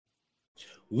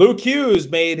Luke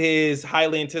Hughes made his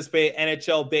highly anticipated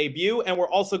NHL debut, and we're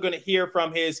also going to hear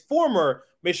from his former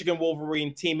Michigan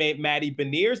Wolverine teammate, Matty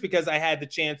Beniers, because I had the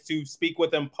chance to speak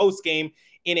with him post-game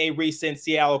in a recent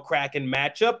Seattle Kraken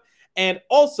matchup. And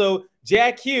also,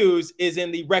 Jack Hughes is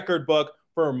in the record book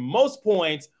for most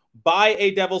points by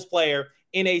a Devils player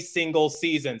in a single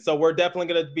season. So we're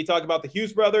definitely going to be talking about the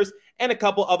Hughes brothers and a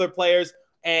couple other players.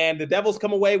 And the Devils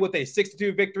come away with a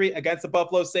 6-2 victory against the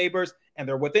Buffalo Sabres, and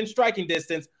they're within striking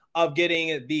distance of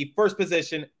getting the first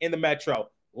position in the Metro.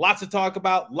 Lots to talk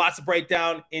about, lots to break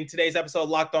down in today's episode of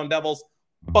Locked On Devils.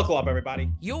 Buckle up, everybody.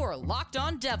 You're Locked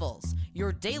On Devils,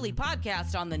 your daily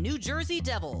podcast on the New Jersey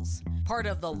Devils, part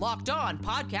of the Locked On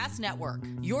Podcast Network,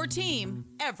 your team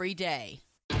every day.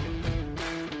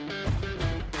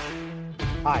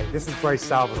 Hi, this is Bryce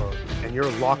Salvador, and you're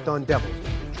Locked On Devils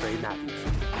with Trey Matthews.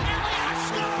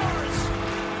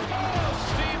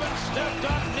 Stepped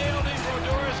up, nailed it.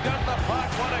 Brodor's got the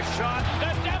puck. What a shot.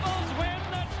 The Devils win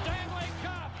the Stanley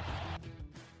Cup.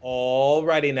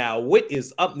 Alrighty now, what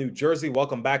is up, New Jersey?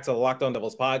 Welcome back to the Locked On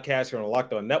Devils podcast here on the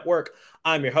Locked On Network.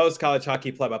 I'm your host, college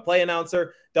hockey play-by-play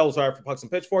announcer, Devils writer for Pucks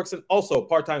and Pitchforks, and also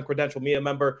part-time credential media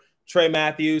member, Trey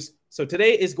Matthews. So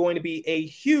today is going to be a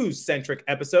Hughes-centric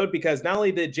episode because not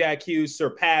only did Jack Hughes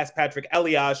surpass Patrick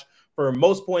Elias for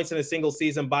most points in a single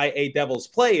season by a Devils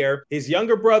player, his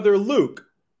younger brother, Luke,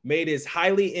 made his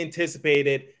highly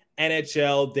anticipated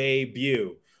NHL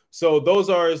debut. So those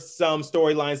are some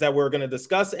storylines that we're going to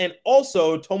discuss. And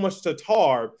also, Tomas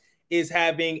Tatar is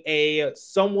having a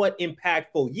somewhat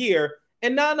impactful year,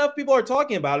 and not enough people are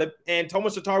talking about it. And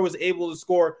Tomas Tatar was able to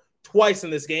score twice in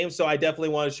this game, so I definitely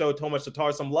want to show Tomas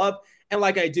Tatar some love. And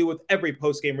like I do with every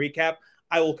post-game recap,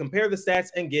 I will compare the stats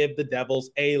and give the Devils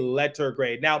a letter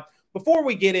grade. Now, before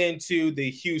we get into the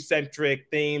Hughes-centric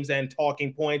themes and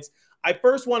talking points, I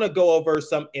first want to go over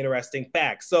some interesting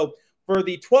facts. So for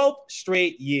the 12th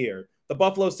straight year, the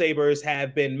Buffalo Sabres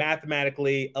have been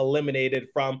mathematically eliminated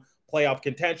from playoff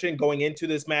contention. Going into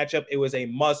this matchup, it was a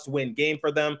must-win game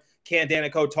for them. Ken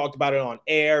Danico talked about it on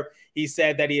air. He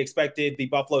said that he expected the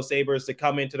Buffalo Sabres to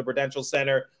come into the Prudential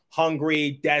Center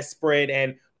hungry, desperate,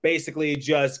 and basically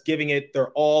just giving it their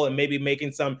all and maybe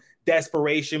making some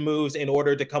desperation moves in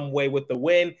order to come away with the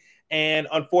win. And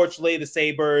unfortunately, the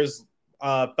Sabres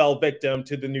fell victim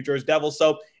to the New Jersey Devils.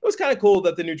 So it was kind of cool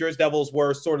that the New Jersey Devils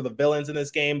were sort of the villains in this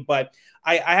game. But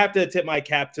I have to tip my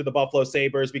cap to the Buffalo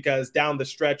Sabres because down the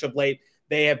stretch of late,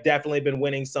 they have definitely been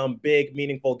winning some big,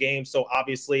 meaningful games. So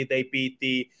obviously they beat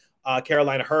the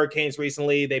Carolina Hurricanes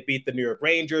recently. They beat the New York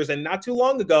Rangers. And not too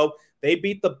long ago, they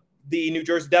beat the New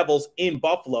Jersey Devils in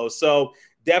Buffalo. So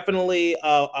definitely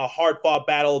a hard-fought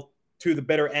battle to the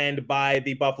bitter end by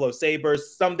the Buffalo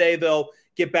Sabres. Someday they'll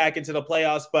get back into the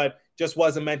playoffs, but just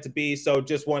wasn't meant to be. So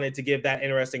just wanted to give that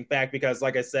interesting fact because,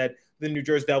 like I said, the New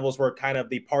Jersey Devils were kind of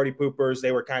the party poopers.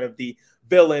 They were kind of the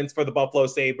villains for the Buffalo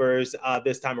Sabres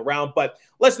this time around. But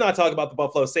let's not talk about the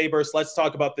Buffalo Sabres. Let's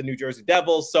talk about the New Jersey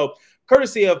Devils. So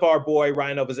courtesy of our boy,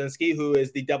 Ryan Novozinski, who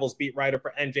is the Devils beat writer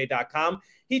for NJ.com,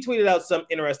 he tweeted out some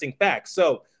interesting facts.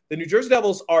 So the New Jersey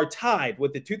Devils are tied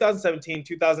with the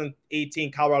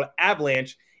 2017-2018 Colorado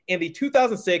Avalanche and the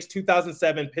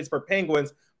 2006-2007 Pittsburgh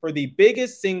Penguins for the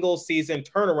biggest single season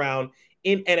turnaround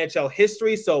in NHL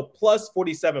history. So plus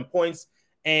 47 points.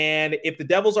 And if the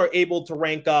Devils are able to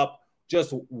rank up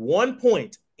just 1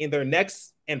 point in their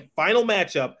next and final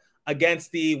matchup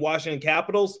against the Washington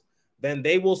Capitals, then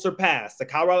they will surpass the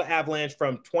Colorado Avalanche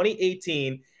from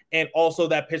 2018 and also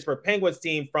that Pittsburgh Penguins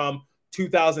team from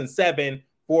 2007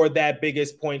 for that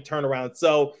biggest point turnaround.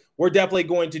 So we're definitely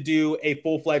going to do a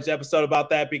full-fledged episode about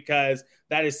that because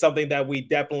that is something that we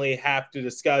definitely have to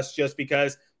discuss just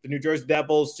because the New Jersey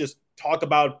Devils just talk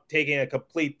about taking a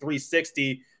complete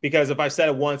 360 because if I've said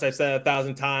it once, I've said it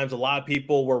 1,000 times. A lot of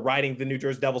people were writing the New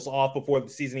Jersey Devils off before the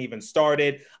season even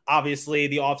started. Obviously,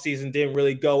 the offseason didn't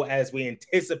really go as we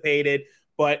anticipated,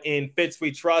 but in Fitz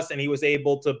we trust, and he was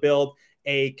able to build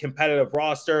a competitive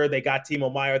roster. They got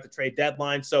Timo Meier at the trade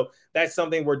deadline. So that's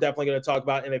something we're definitely going to talk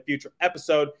about in a future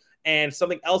episode. And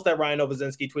something else that Ryan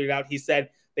Novozinski tweeted out, he said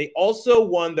they also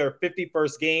won their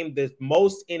 51st game, the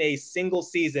most in a single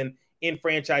season in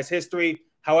franchise history.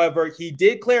 However, he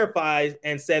did clarify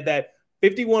and said that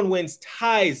 51 wins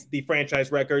ties the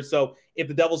franchise record. So if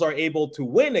the Devils are able to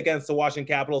win against the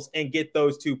Washington Capitals and get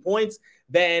those 2 points,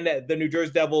 then the New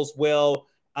Jersey Devils will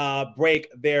break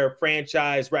their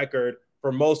franchise record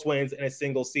for most wins in a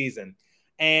single season.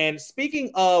 And speaking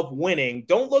of winning,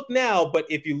 don't look now, but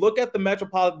if you look at the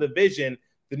Metropolitan Division,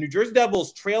 the New Jersey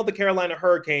Devils trailed the Carolina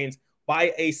Hurricanes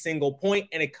by a single point,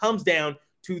 and it comes down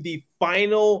to the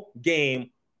final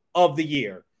game of the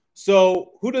year.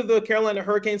 So who do the Carolina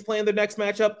Hurricanes play in their next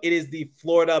matchup? It is the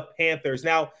Florida Panthers.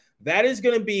 Now, that is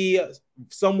going to be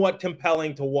somewhat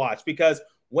compelling to watch because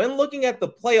when looking at the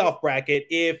playoff bracket,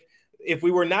 if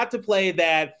we were not to play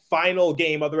that final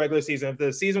game of the regular season, if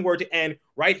the season were to end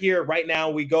right here, right now,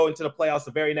 we go into the playoffs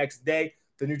the very next day,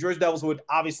 the New Jersey Devils would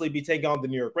obviously be taking on the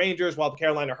New York Rangers, while the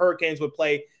Carolina Hurricanes would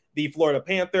play the Florida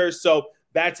Panthers. So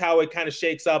that's how it kind of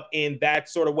shakes up in that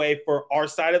sort of way for our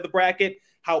side of the bracket.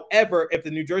 However, if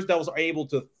the New Jersey Devils are able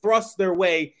to thrust their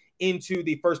way into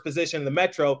the first position in the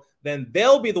Metro, then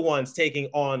they'll be the ones taking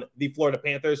on the Florida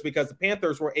Panthers because the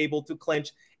Panthers were able to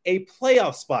clinch a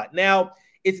playoff spot. Now,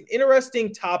 it's an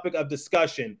interesting topic of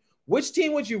discussion. Which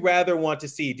team would you rather want to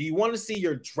see? Do you want to see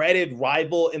your dreaded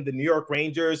rival in the New York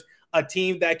Rangers, a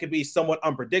team that could be somewhat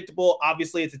unpredictable?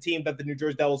 Obviously, it's a team that the New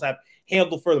Jersey Devils have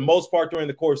handled for the most part during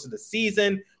the course of the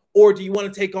season. Or do you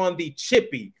want to take on the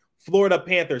chippy Florida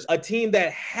Panthers, a team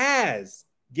that has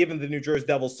given the New Jersey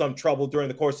Devils some trouble during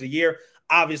the course of the year?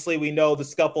 Obviously, we know the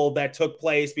scuffle that took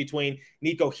place between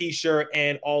Nico Hischier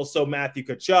and also Matthew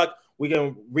Tkachuk. We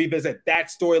can revisit that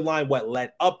storyline, what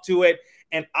led up to it.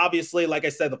 And obviously, like I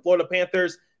said, the Florida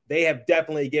Panthers, they have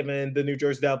definitely given the New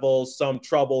Jersey Devils some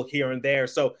trouble here and there.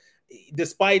 So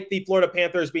despite the Florida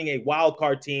Panthers being a wild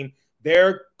card team,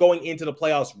 they're going into the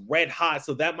playoffs red hot.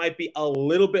 So that might be a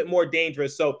little bit more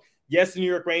dangerous. So yes, the New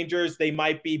York Rangers, they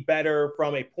might be better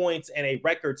from a points and a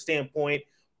record standpoint.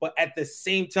 But at the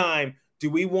same time,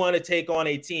 do we want to take on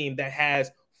a team that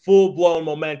has full-blown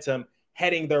momentum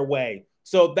heading their way?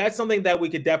 So that's something that we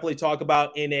could definitely talk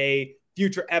about in a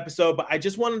future episode. But I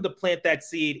just wanted to plant that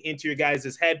seed into your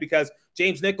guys' head because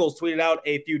James Nichols tweeted out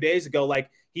a few days ago, like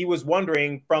he was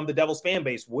wondering from the Devils fan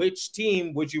base, which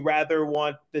team would you rather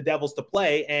want the Devils to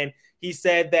play? And he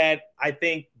said that I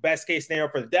think best case scenario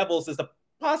for the Devils is to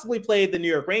possibly play the New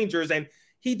York Rangers. And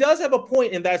he does have a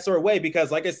point in that sort of way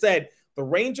because, like I said, the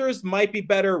Rangers might be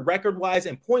better record-wise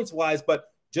and points-wise, but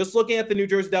just looking at the New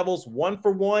Jersey Devils,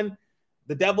 1-for-1,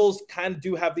 the Devils kind of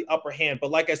do have the upper hand. But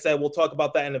like I said, we'll talk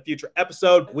about that in a future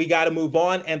episode. We got to move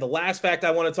on. And the last fact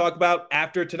I want to talk about,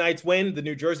 after tonight's win, the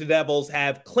New Jersey Devils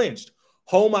have clinched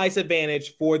home ice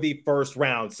advantage for the first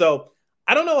round. So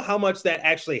I don't know how much that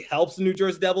actually helps the New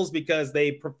Jersey Devils because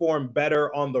they perform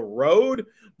better on the road,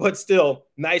 but still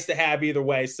nice to have either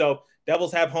way. So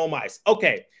Devils have home ice.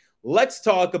 Okay, let's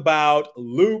talk about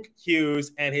Luke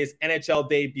Hughes and his NHL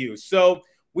debut. So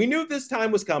we knew this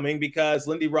time was coming because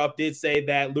Lindy Ruff did say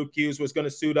that Luke Hughes was going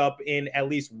to suit up in at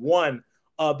least one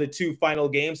of the two final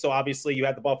games. So obviously you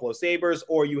had the Buffalo Sabres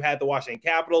or you had the Washington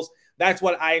Capitals. That's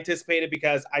what I anticipated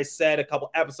because I said a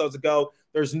couple episodes ago,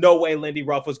 there's no way Lindy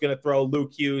Ruff was going to throw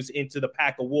Luke Hughes into the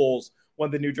pack of wolves when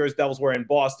the New Jersey Devils were in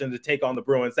Boston to take on the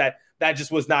Bruins. That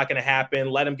just was not going to happen.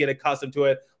 Let him get accustomed to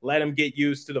it. Let him get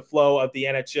used to the flow of the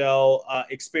NHL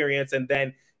experience, and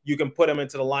then you can put him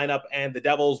into the lineup. And the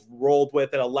Devils rolled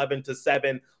with an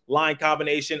 11-7 line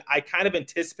combination. I kind of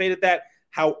anticipated that.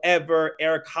 However,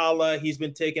 Eric Haula, he's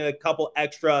been taking a couple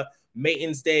extra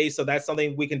maintenance days, so that's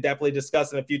something we can definitely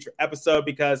discuss in a future episode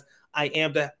because I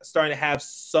am starting to have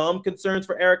some concerns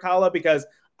for Eric Haula because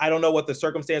I don't know what the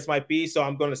circumstance might be, so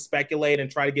I'm going to speculate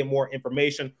and try to get more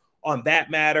information on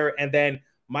that matter. And then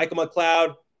Michael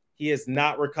McLeod, he has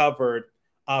not recovered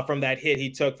from that hit he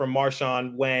took from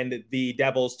Marchand when the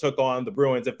Devils took on the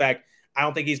Bruins. In fact, I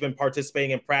don't think he's been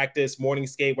participating in practice, morning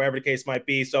skate, wherever the case might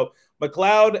be. So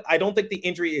McLeod, I don't think the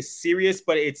injury is serious,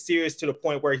 but it's serious to the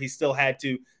point where he still had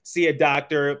to see a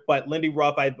doctor. But Lindy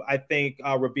Ruff, I think,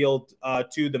 revealed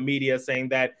to the media saying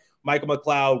that Michael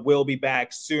McLeod will be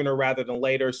back sooner rather than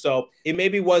later. So it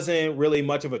maybe wasn't really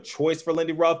much of a choice for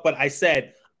Lindy Ruff, but I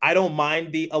said, I don't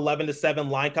mind the 11-7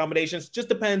 line combinations. Just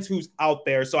depends who's out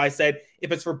there. So I said,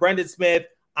 if it's for Brendan Smith,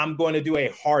 I'm going to do a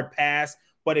hard pass.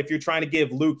 But if you're trying to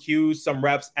give Luke Hughes some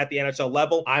reps at the NHL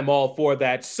level, I'm all for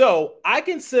that. So I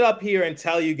can sit up here and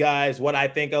tell you guys what I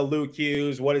think of Luke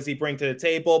Hughes. What does he bring to the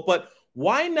table? But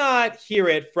why not hear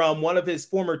it from one of his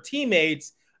former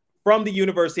teammates from the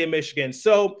University of Michigan?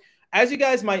 So as you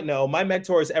guys might know, my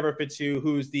mentor is Everett Fitzhugh,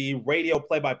 who's the radio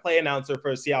play-by-play announcer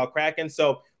for the Seattle Kraken.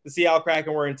 So the Seattle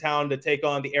Kraken were in town to take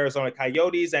on the Arizona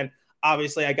Coyotes. And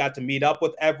obviously I got to meet up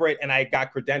with Everett and I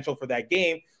got credentialed for that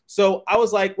game. So I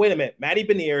was like, wait a minute, Matty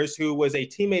Beniers, who was a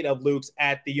teammate of Luke's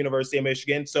at the University of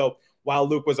Michigan. So while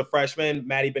Luke was a freshman,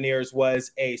 Matty Beniers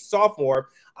was a sophomore.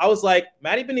 I was like,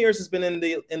 Matty Beniers has been in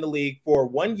the league for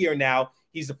 1 year now.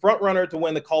 He's the front runner to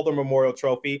win the Calder Memorial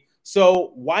Trophy.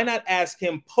 So why not ask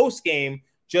him post-game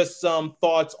just some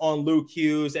thoughts on Luke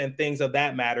Hughes and things of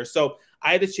that matter? So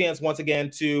I had the chance once again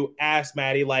to ask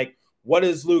Matty, like, what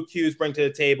does Luke Hughes bring to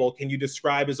the table? Can you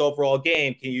describe his overall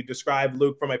game? Can you describe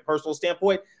Luke from a personal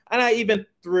standpoint? And I even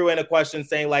threw in a question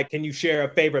saying, like, can you share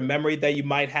a favorite memory that you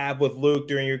might have with Luke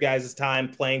during your guys' time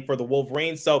playing for the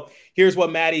Wolverines? So here's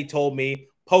what Maddie told me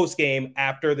post-game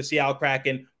after the Seattle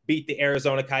Kraken beat the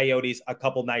Arizona Coyotes a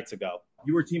couple nights ago.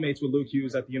 You were teammates with Luke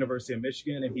Hughes at the University of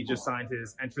Michigan, and he just signed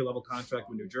his entry-level contract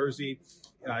with New Jersey.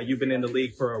 You've been in the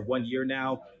league for 1 year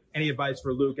now. Any advice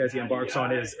for Luke as he embarks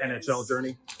on his NHL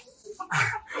journey?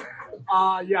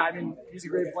 Yeah, I mean, he's a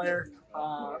great player,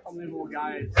 unbelievable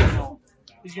guy.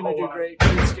 He's going to do great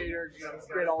skater,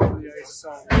 great all over the ice.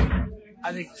 So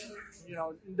I think,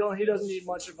 he doesn't need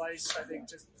much advice. I think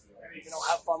just,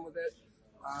 have fun with it.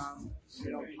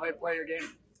 Play your game.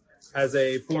 As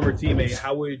a former teammate,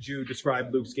 how would you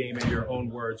describe Luke's game in your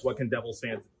own words? What can Devils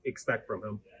fans expect from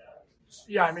him?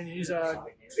 Yeah, I mean, he's an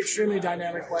extremely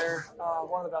dynamic player,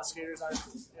 one of the best skaters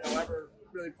I've ever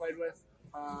really played with.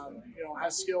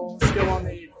 Has skill on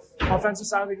the offensive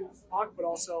side of the puck, but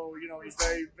also, he's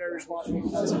very, very responsible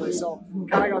defensively. So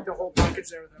kind of got the whole package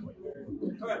there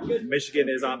with him. Michigan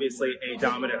is obviously a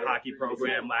dominant hockey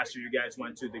program. Last year, you guys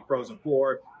went to the Frozen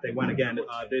Four. They went again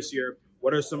this year.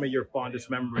 What are some of your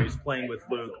fondest memories playing with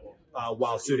Luke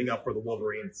while suiting up for the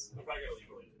Wolverines?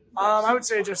 I would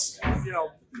say just,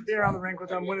 being around the rink with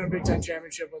him, winning a Big Ten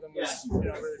championship with him was,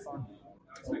 really fun.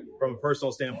 From a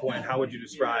personal standpoint, how would you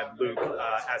describe Luke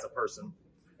as a person?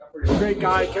 Great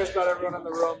guy, cares about everyone in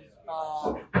the room.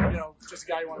 Just a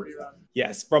guy you want to be around.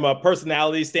 Yes, from a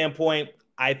personality standpoint,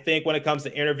 I think when it comes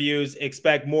to interviews,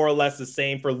 expect more or less the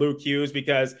same for Luke Hughes,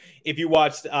 because if you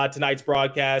watched tonight's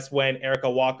broadcast when Erica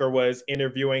Walker was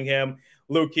interviewing him,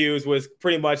 Luke Hughes was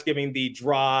pretty much giving the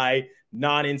dry,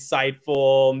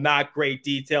 non-insightful, not great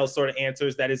detail sort of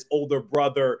answers that his older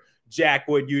brother Jack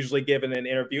would usually give in an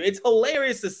interview. It's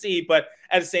hilarious to see, but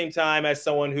at the same time, as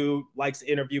someone who likes to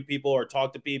interview people or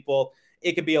talk to people,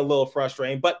 it could be a little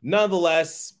frustrating. But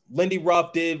nonetheless, Lindy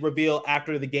Ruff did reveal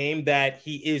after the game that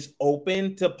he is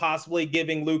open to possibly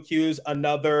giving Luke Hughes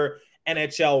another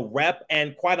NHL rep.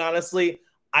 And quite honestly,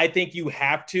 I think you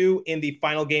have to in the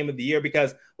final game of the year,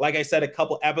 because like I said a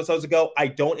couple episodes ago, I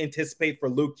don't anticipate for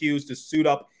Luke Hughes to suit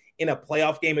up in a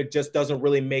playoff game. It just doesn't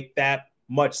really make that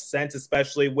much sense,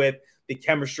 especially with the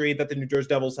chemistry that the New Jersey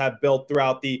Devils have built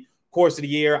throughout the course of the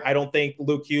year. I don't think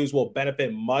Luke Hughes will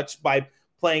benefit much by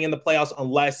playing in the playoffs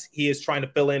unless he is trying to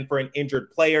fill in for an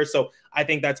injured player. So I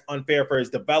think that's unfair for his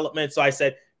development. So I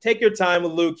said, take your time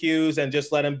with Luke Hughes and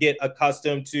just let him get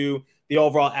accustomed to the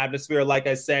overall atmosphere, like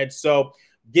I said. So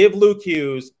give Luke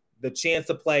Hughes the chance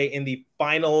to play in the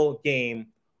final game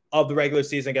of the regular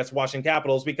season against Washington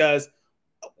Capitals, because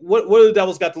what do the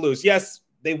Devils got to lose? Yes,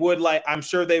 I'm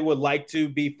sure they would like to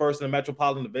be first in the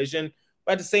Metropolitan Division,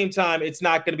 but at the same time, it's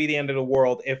not going to be the end of the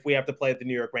world if we have to play at the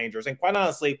New York Rangers. And quite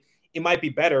honestly, it might be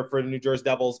better for the New Jersey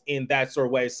Devils in that sort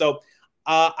of way. So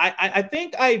I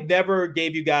think I never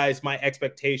gave you guys my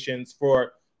expectations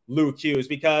for Luke Hughes,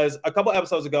 because a couple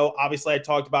episodes ago, obviously I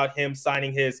talked about him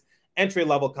signing his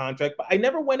entry-level contract, but I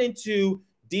never went into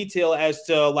detail as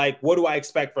to what do I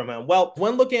expect from him. Well,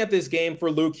 when looking at this game for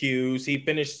Luke Hughes, he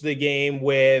finished the game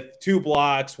with 2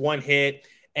 blocks, 1 hit,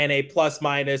 and a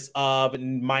plus-minus of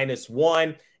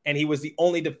 -1. And he was the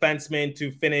only defenseman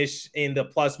to finish in the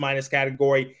plus-minus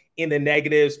category in the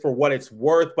negatives for what it's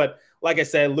worth. But like I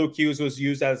said, Luke Hughes was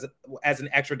used as an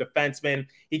extra defenseman.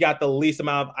 He got the least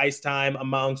amount of ice time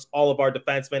amongst all of our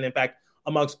defensemen. In fact,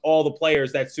 amongst all the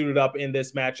players that suited up in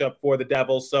this matchup for the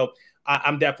Devils. So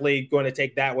I'm definitely going to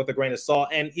take that with a grain of salt.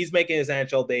 And he's making his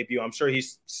NHL debut. I'm sure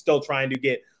he's still trying to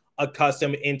get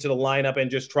accustomed into the lineup and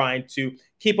just trying to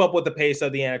keep up with the pace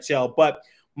of the NHL. But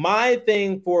my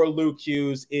thing for Luke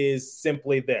Hughes is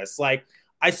simply this.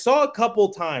 I saw a couple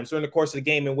times during the course of the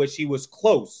game in which he was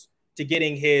close to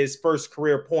getting his first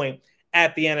career point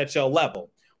at the NHL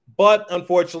level, but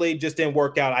unfortunately just didn't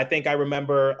work out. I think I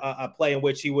remember a play in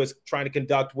which he was trying to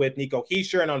conduct with Nico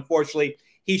Hischier, and unfortunately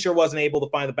Hischier wasn't able to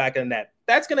find the back of the net.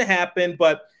 That's going to happen,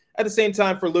 but at the same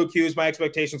time for Luke Hughes, my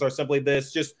expectations are simply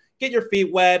this: just get your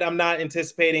feet wet. I'm not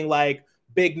anticipating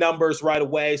big numbers right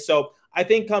away. So I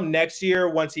think come next year,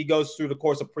 once he goes through the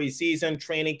course of preseason,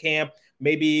 training camp,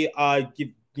 maybe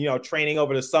training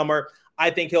over the summer,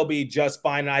 I think he'll be just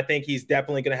fine. And I think he's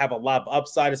definitely going to have a lot of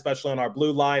upside, especially on our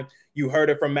blue line. You heard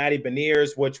it from Matty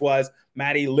Beniers, which was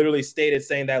Matty literally stated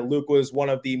saying that Luke was one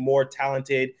of the more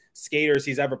talented skaters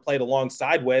he's ever played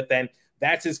alongside with. And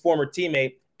that's his former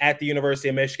teammate at the University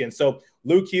of Michigan. So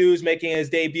Luke Hughes making his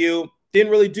debut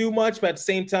didn't really do much, but at the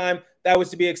same time, that was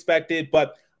to be expected.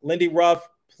 But Lindy Ruff,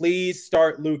 please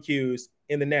start Luke Hughes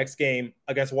in the next game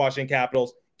against Washington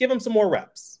Capitals. Give him some more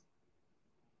reps.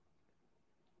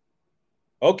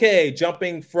 Okay,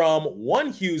 jumping from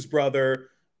one Hughes brother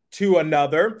to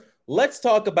another, let's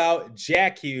talk about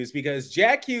Jack Hughes, because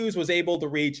Jack Hughes was able to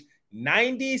reach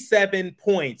 97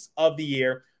 points of the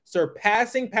year,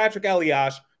 surpassing Patrick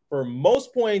Elias for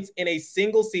most points in a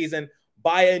single season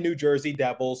by a New Jersey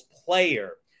Devils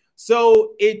player.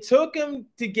 So it took him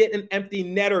to get an empty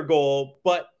netter goal,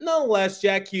 but nonetheless,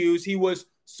 Jack Hughes, he was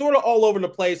sort of all over the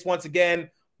place once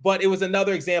again. But it was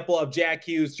another example of Jack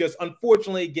Hughes just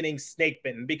unfortunately getting snake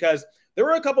bitten, because there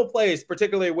were a couple plays,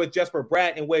 particularly with Jesper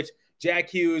Bratt, in which Jack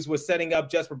Hughes was setting up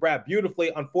Jesper Bratt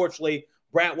beautifully. Unfortunately,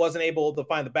 Bratt wasn't able to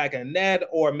find the back of the net,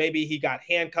 or maybe he got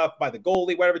handcuffed by the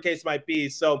goalie, whatever the case might be.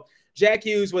 So Jack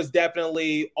Hughes was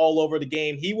definitely all over the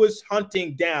game. He was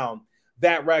hunting down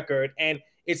that record, and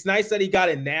it's nice that he got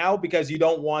it now, because you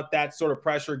don't want that sort of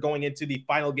pressure going into the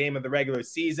final game of the regular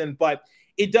season. But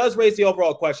it does raise the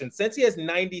overall question. Since he has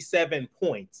 97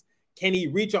 points, can he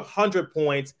reach 100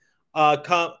 points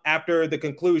come after the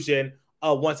conclusion,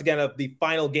 once again, of the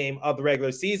final game of the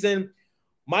regular season?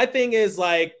 My thing is,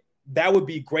 like, that would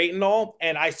be great and all,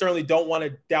 and I certainly don't want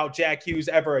to doubt Jack Hughes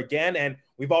ever again. And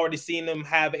we've already seen him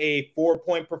have a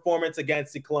 4-point performance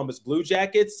against the Columbus Blue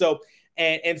Jackets. So,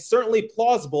 and certainly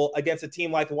plausible against a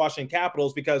team like the Washington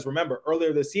Capitals, because remember,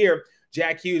 earlier this year,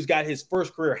 Jack Hughes got his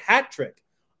first career hat trick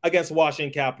against the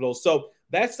Washington Capitals. So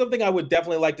that's something I would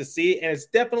definitely like to see, and it's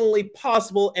definitely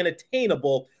possible and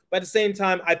attainable. But at the same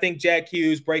time, I think Jack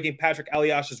Hughes breaking Patrick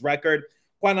Elias's record,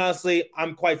 quite honestly,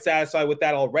 I'm quite satisfied with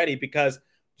that already, because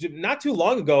not too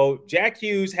long ago, Jack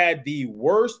Hughes had the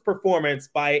worst performance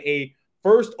by a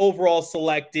first overall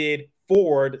selected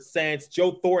forward since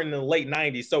Joe Thornton in the late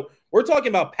 90s. So we're talking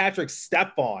about Patrick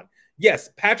Stepan.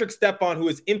 Yes, Patrick Stepan, who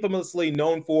is infamously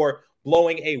known for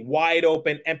blowing a wide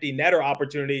open empty netter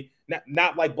opportunity,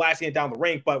 not like blasting it down the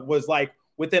rink, but was like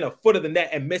within a foot of the net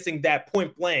and missing that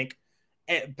point blank.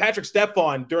 And Patrick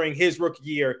Stepan, during his rookie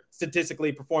year,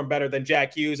 statistically performed better than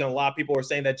Jack Hughes. And a lot of people were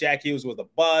saying that Jack Hughes was a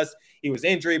bust. He was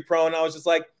injury prone. I was just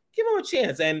like, give him a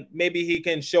chance, and maybe he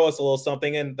can show us a little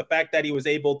something. And the fact that he was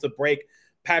able to break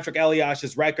Patrick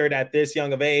Elias's record at this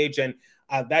young of age, and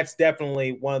that's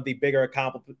definitely one of the bigger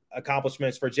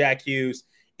accomplishments for Jack Hughes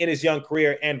in his young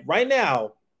career. And right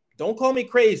now, don't call me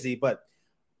crazy, but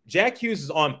Jack Hughes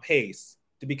is on pace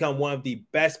to become one of the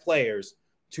best players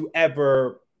to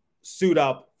ever suit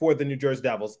up for the New Jersey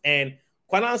Devils. And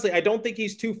quite honestly, I don't think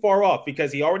he's too far off,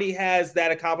 because he already has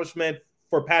that accomplishment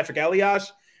for Patrick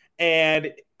Elias.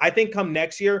 And I think come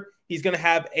next year, he's going to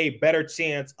have a better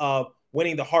chance of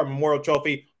winning the Hart Memorial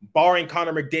Trophy, barring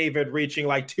Connor McDavid reaching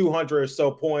like 200 or so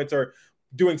points or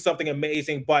doing something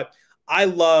amazing. But I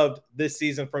loved this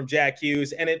season from Jack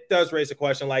Hughes, and it does raise a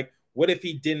question, like, what if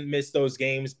he didn't miss those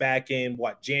games back in,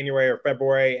 January or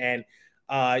February, and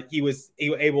he was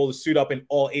able to suit up in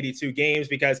all 82 games,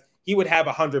 because he would have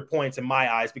 100 points in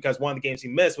my eyes, because one of the games he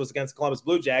missed was against Columbus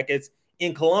Blue Jackets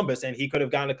in Columbus, and he could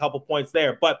have gotten a couple points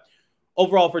there. But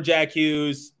overall for Jack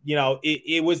Hughes,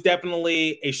 it was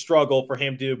definitely a struggle for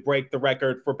him to break the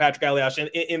record for Patrick Elias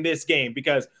in this game,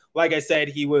 because, like I said,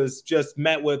 he was just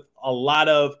met with a lot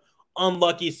of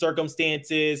unlucky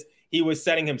circumstances. He was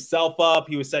setting himself up.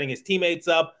 He was setting his teammates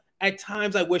up. At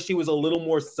times, I wish he was a little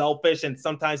more selfish, and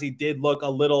sometimes he did look a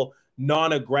little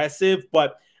non-aggressive.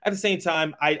 But at the same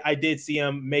time, I did see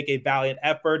him make a valiant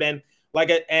effort. And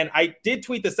I did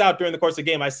tweet this out during the course of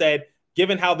the game. I said,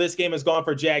 given how this game has gone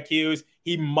for Jack Hughes,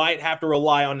 he might have to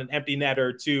rely on an empty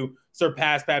netter to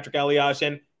surpass Patrick Elias.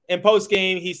 And in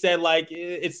post-game, he said, like,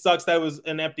 it sucks that it was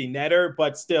an empty netter,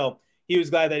 but still, he was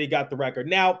glad that he got the record.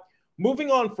 Now,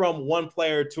 moving on from one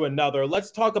player to another,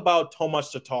 let's talk about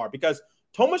Tomas Tatar, because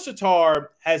Tomas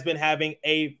Tatar has been having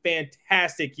a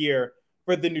fantastic year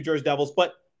for the New Jersey Devils,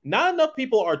 but not enough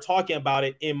people are talking about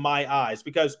it in my eyes,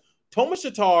 because Tomas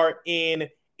Tatar, in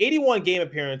 81 game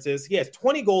appearances, he has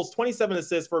 20 goals, 27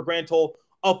 assists for a grand total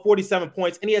of 47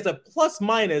 points, and he has a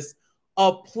plus-minus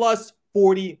of plus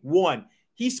 41.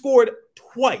 He scored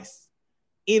twice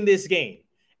in this game.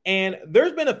 And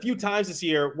there's been a few times this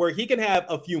year where he can have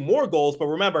a few more goals, but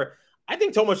remember, I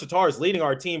think Tomas Tatar is leading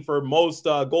our team for most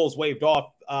goals waved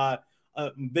off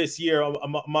this year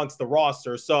amongst the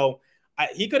roster. So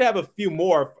he could have a few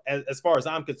more as far as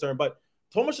I'm concerned, but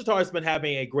Tomas Tatar has been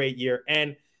having a great year.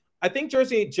 And I think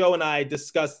Jersey Joe and I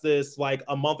discussed this like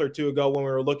a month or two ago when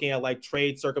we were looking at like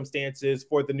trade circumstances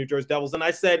for the New Jersey Devils. And I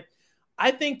said,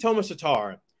 I think Tomas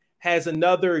Tatar has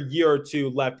another year or two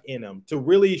left in him to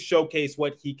really showcase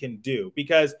what he can do,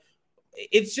 because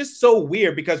it's just so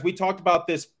weird, because we talked about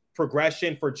this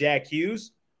progression for Jack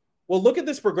Hughes. Well, look at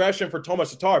this progression for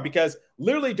Tomas Tatar, because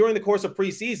literally during the course of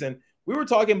preseason, we were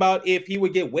talking about if he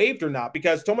would get waived or not,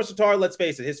 because Tomas Tatar, let's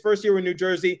face it, his first year in New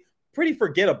Jersey, pretty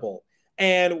forgettable.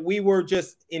 And we were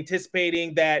just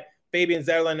anticipating that Fabian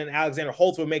Zetterlund and Alexander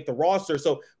Holtz would make the roster.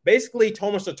 So basically,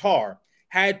 Tomas Tatar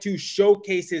had to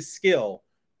showcase his skill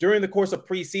during the course of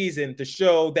preseason to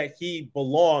show that he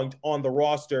belonged on the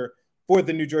roster for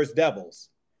the New Jersey Devils.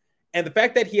 And the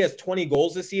fact that he has 20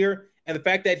 goals this year and the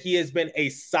fact that he has been a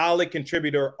solid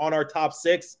contributor on our top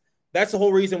six, that's the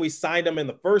whole reason we signed him in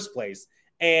the first place.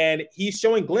 And he's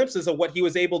showing glimpses of what he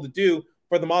was able to do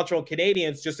for the Montreal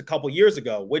Canadiens just a couple years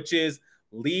ago, which is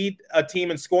lead a team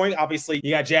in scoring. Obviously,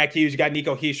 you got Jack Hughes, you got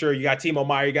Nico Hischier, you got Timo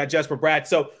Meier, you got Jesper Bratt.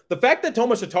 So the fact that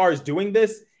Tomas Tatar is doing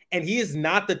this and he is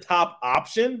not the top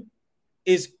option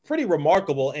is pretty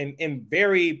remarkable and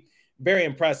very, very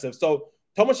impressive. So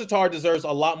Tomas Tatar deserves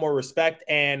a lot more respect,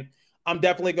 and I'm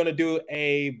definitely going to do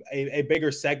a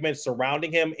bigger segment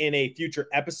surrounding him in a future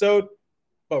episode.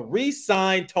 But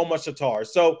re-sign Tomas Tatar.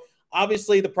 So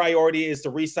obviously the priority is to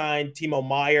re-sign Timo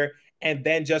Meier and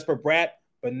then Jesper Bratt,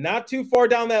 but not too far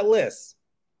down that list.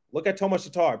 Look at Tomas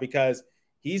Tatar because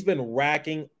he's been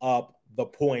racking up the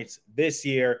points this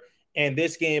year, and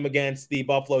this game against the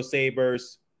Buffalo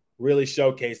Sabres really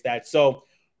showcased that. So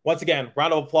once again,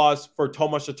 round of applause for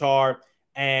Tomas Tatar.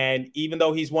 And even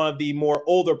though he's one of the more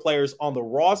older players on the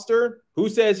roster, who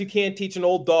says you can't teach an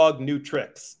old dog new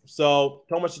tricks? So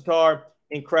Tomas Tatar,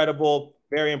 incredible,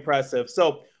 very impressive.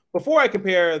 So before I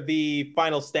compare the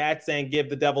final stats and give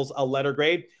the Devils a letter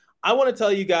grade, I want to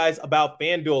tell you guys about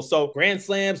FanDuel. So grand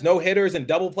slams, no hitters, and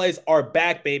double plays are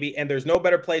back, baby. And there's no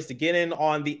better place to get in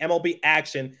on the MLB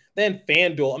action than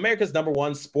FanDuel, America's #1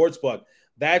 sportsbook.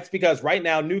 That's because right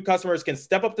now, new customers can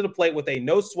step up to the plate with a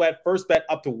no-sweat first bet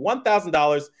up to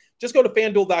 $1,000. Just go to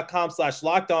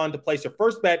FanDuel.com/lockedon to place your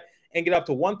first bet and get up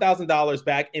to $1,000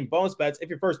 back in bonus bets if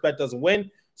your first bet doesn't win.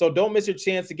 So don't miss your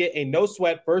chance to get a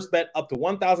no-sweat first bet up to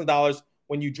 $1,000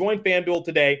 when you join FanDuel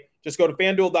today. Just go to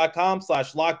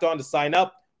FanDuel.com/lockedon to sign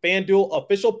up. FanDuel,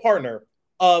 official partner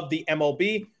of the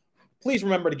MLB. Please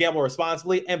remember to gamble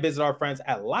responsibly and visit our friends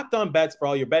at Locked On Bets for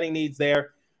all your betting needs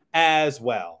there as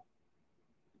well.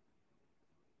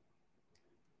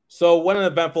 So what an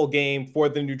eventful game for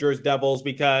the New Jersey Devils,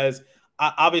 because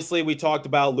obviously we talked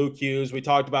about Luke Hughes, we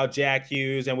talked about Jack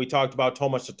Hughes, and we talked about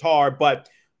Tomas Tatar, but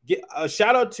a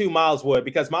shout out to Miles Wood,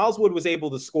 because Miles Wood was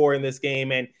able to score in this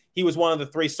game, and he was one of the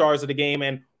 3 stars of the game.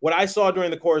 And what I saw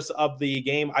during the course of the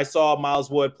game, I saw Miles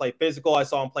Wood play physical. I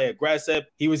saw him play aggressive.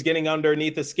 He was getting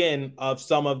underneath the skin of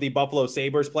some of the Buffalo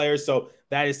Sabres players. So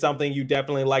that is something you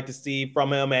definitely like to see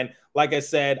from him. And like I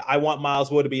said, I want Miles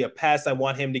Wood to be a pest. I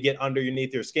want him to get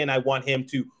underneath your skin. I want him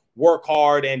to work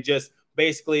hard and just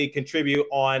basically contribute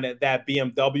on that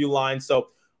BMW line. So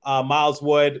Miles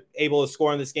Wood able to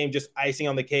score in this game, just icing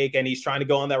on the cake. And he's trying to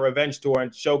go on that revenge tour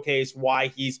and showcase why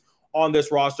he's on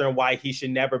this roster and why he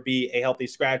should never be a healthy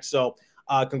scratch. So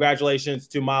congratulations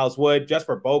to Miles Wood.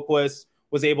 Jesper Boquist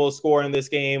was able to score in this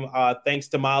game thanks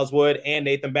to Miles Wood and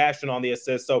Nathan Bastian on the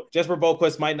assist. So Jesper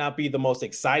Boquist might not be the most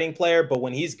exciting player, but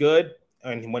when he's good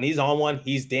and when he's on one,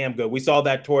 he's damn good. We saw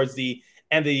that towards the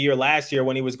end of the year last year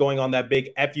when he was going on that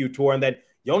big FU tour. And then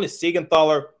Jonas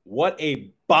Siegenthaler, what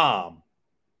a bomb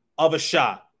of a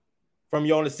shot from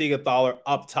Jonas Siegenthaler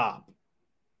up top.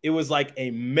 It was like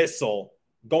a missile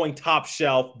going top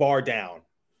shelf, bar down.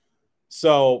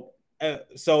 So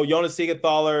Jonas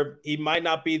Siegenthaler, he might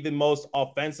not be the most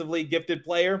offensively gifted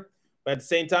player, but at the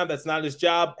same time, that's not his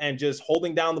job. And just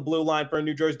holding down the blue line for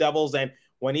New Jersey Devils. And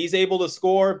when he's able to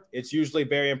score, it's usually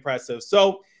very impressive.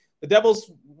 So the Devils,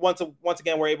 once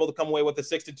again, were able to come away with a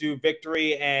 6-2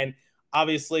 victory. And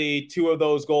obviously, 2 of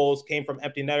those goals came from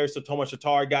empty netters. So Tomas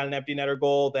Tatar got an empty netter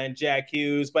goal, then Jack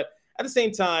Hughes. But at the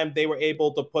same time, they were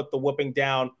able to put the whooping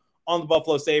down on the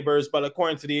Buffalo Sabres. But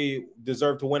according to the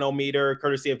deserve to win-o-meter,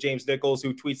 courtesy of James Nichols,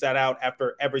 who tweets that out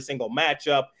after every single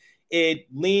matchup, it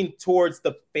leaned towards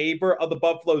the favor of the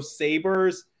Buffalo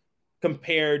Sabres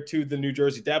compared to the New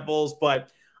Jersey Devils.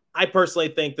 But I personally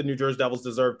think the New Jersey Devils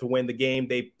deserve to win the game.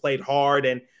 They played hard,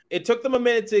 and it took them a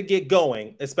minute to get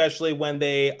going, especially when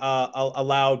they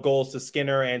allowed goals to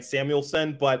Skinner and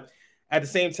Samuelsson. But at the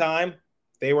same time,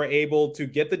 they were able to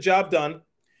get the job done.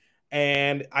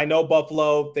 And I know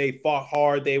Buffalo, they fought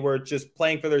hard. They were just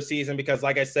playing for their season because,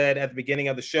 like I said at the beginning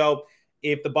of the show,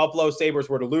 if the Buffalo Sabres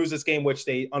were to lose this game, which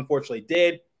they unfortunately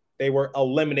did, they were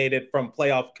eliminated from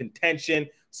playoff contention.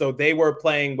 So they were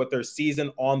playing with their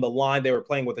season on the line. They were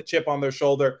playing with a chip on their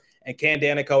shoulder, and Ken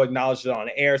Danico acknowledged it on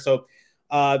air. So,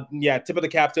 tip of the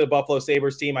cap to the Buffalo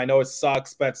Sabres team. I know it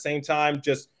sucks, but at the same time,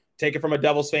 just take it from a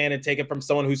Devils fan and take it from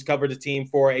someone who's covered the team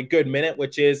for a good minute,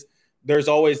 which is there's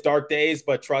always dark days,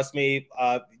 but trust me,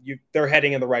 they're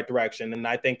heading in the right direction. And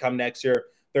I think come next year,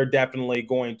 they're definitely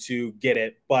going to get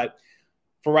it. But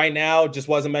for right now just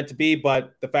wasn't meant to be,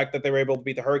 but the fact that they were able to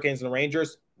beat the Hurricanes and the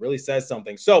Rangers really says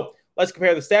something. So let's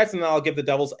compare the stats, and then I'll give the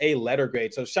Devils a letter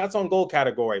grade. So shots on goal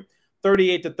category,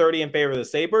 38-30 in favor of the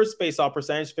Sabres. Face-off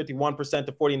percentage, 51%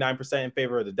 to 49% in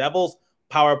favor of the Devils.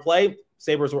 Power play,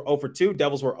 Sabres were 0 for 2.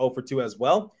 Devils were 0 for 2 as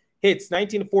well. Hits,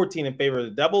 19-14 in favor of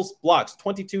the Devils. Blocks,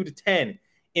 22-10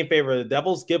 in favor of the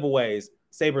Devils. Giveaways,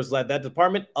 Sabres led that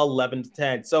department,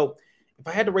 11-10. So if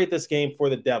I had to rate this game for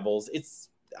the Devils,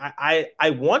 I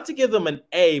want to give them an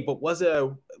A, but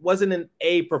wasn't an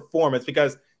A performance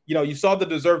because, you saw the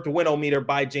deserve to win meter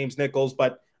by James Nichols,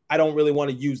 but I don't really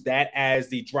want to use that as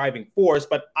the driving force.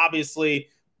 But obviously,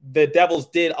 the Devils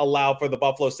did allow for the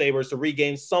Buffalo Sabres to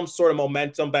regain some sort of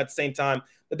momentum. But at the same time,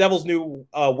 the Devils knew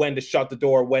when to shut the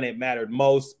door when it mattered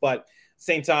most. But at the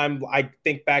same time, I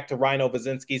think back to Rhino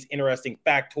Vazinski's interesting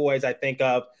factoids. I think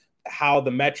of how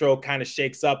the Metro kind of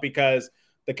shakes up because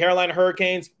the Carolina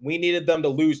Hurricanes, we needed them to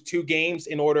lose 2 games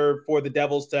in order for the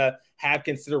Devils to have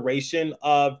consideration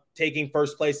of taking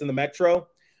first place in the Metro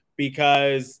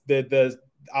because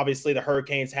obviously the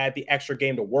Hurricanes had the extra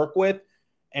game to work with.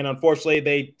 And unfortunately,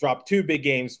 they dropped 2 big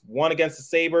games, one against the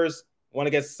Sabres, one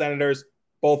against the Senators,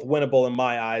 both winnable in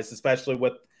my eyes, especially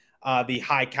with the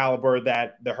high caliber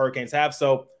that the Hurricanes have.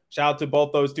 So shout out to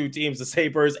both those 2 teams, the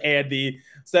Sabres and the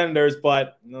Senators.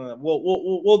 But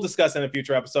we'll discuss in a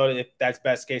future episode if that's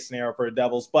best case scenario for the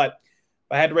Devils. But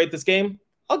if I had to rate this game,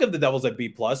 I'll give the Devils a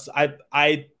B+.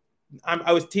 I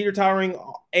was teeter-tottering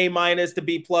A- to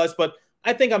B+, but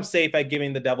I think I'm safe at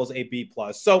giving the Devils a B+.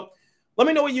 So let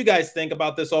me know what you guys think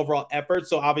about this overall effort.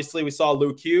 So obviously we saw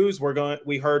Luke Hughes.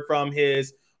 We heard from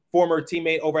his former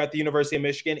teammate over at the University of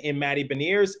Michigan in Matty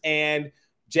Beniers, and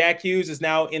Jack Hughes is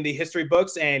now in the history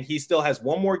books, and he still has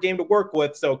one more game to work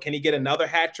with. So can he get another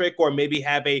hat trick or maybe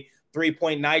have a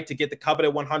 3-point night to get the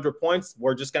coveted 100 points?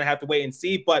 We're just going to have to wait and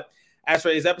see. But as for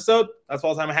today's episode, that's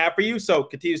all the time I have for you. So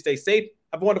continue to stay safe.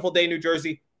 Have a wonderful day, New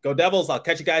Jersey. Go Devils. I'll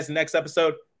catch you guys in the next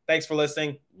episode. Thanks for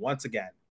listening once again.